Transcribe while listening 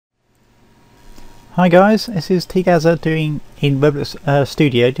Hi guys, this is T-Gaza doing in Roblox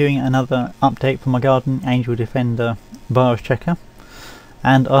Studio doing another update for my Guardian Angel Defender virus checker,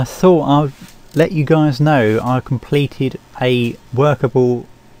 and I thought I'd let you guys know I completed a workable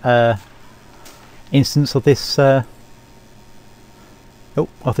instance of this of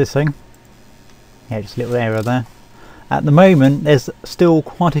this thing. Yeah, just a little error there. At the moment there's still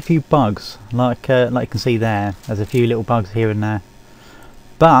quite a few bugs, like you can see there. There's a few little bugs here and there,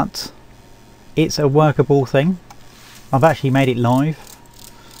 but it's a workable thing. I've actually made it live.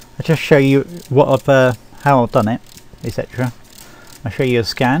 I'll just show you what I've how I've done it, etc. I'll show you a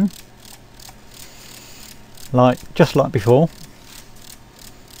scan, just like before,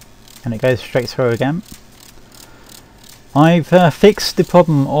 and it goes straight through again. I've fixed the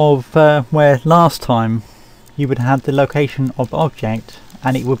problem of where last time you would have the location of the object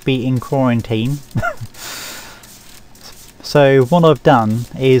and it would be in quarantine. So what I've done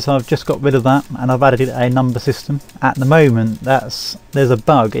is I've just got rid of that and I've added a number system. At the moment there's a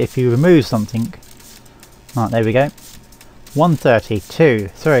bug if you remove something. Right, there we go. 130, 2,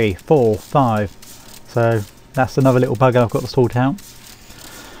 3, 4, 5. So that's another little bug I've got to sort out.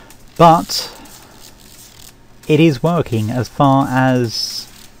 But it is working as far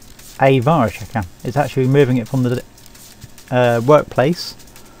as a virus checker. It's actually removing it from the workplace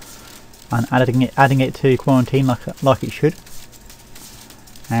and adding it to quarantine like it should.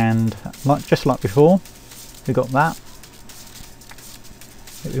 And just like before, we got that.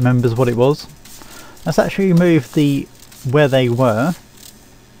 It remembers what it was. Let's actually remove where they were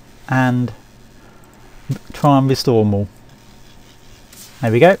and try and restore them all.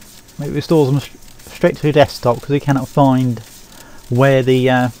 There we go. It restores them straight to the desktop because we cannot find where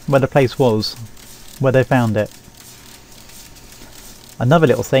the place was, where they found it. Another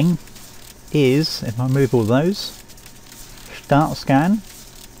little thing is, if I move all those, start scan,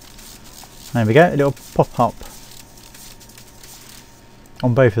 there we go, a little pop up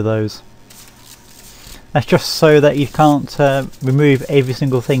on both of those. That's just so that you can't remove every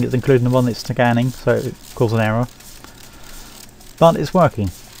single thing that's included in the one that's scanning, so it causes an error. But it's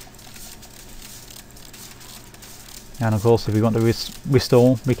working. And of course if we want to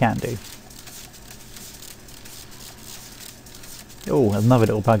restore, we can do. Oh, another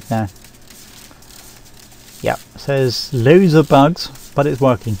little bug there. Yep, so there's loads of bugs, but it's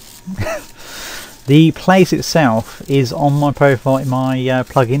working. The place itself is on my profile in my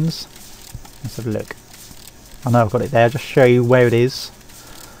plugins. Let's have a look. I know I've got it there, just show you where it is.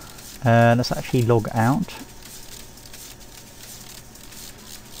 Let's actually log out.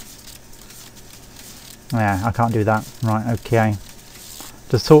 Yeah, I can't do that. Right, okay.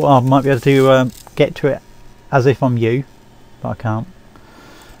 Just thought I might be able to get to it as if I'm you, but I can't.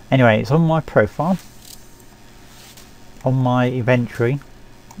 Anyway, it's on my profile, on my inventory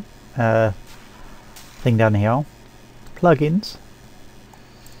thing down here, plugins,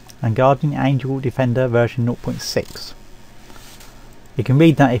 and Guardian Angel Defender version 0.6. You can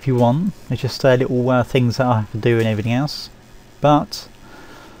read that if you want. It's just little things that I have to do and everything else, but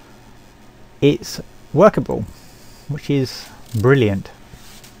it's workable, which is brilliant.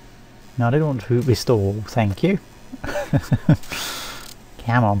 Now I don't want to restore, thank you.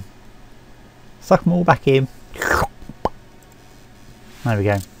 Come on, suck them all back in. There we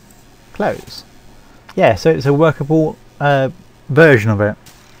go. Close. Yeah, so it's a workable version of it.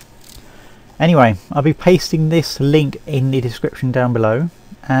 Anyway, I'll be pasting this link in the description down below,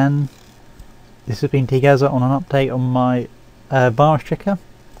 and this has been T-Gaza on an update on my virus checker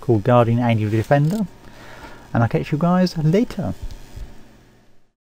called Guardian Angel Defender, and I'll catch you guys later.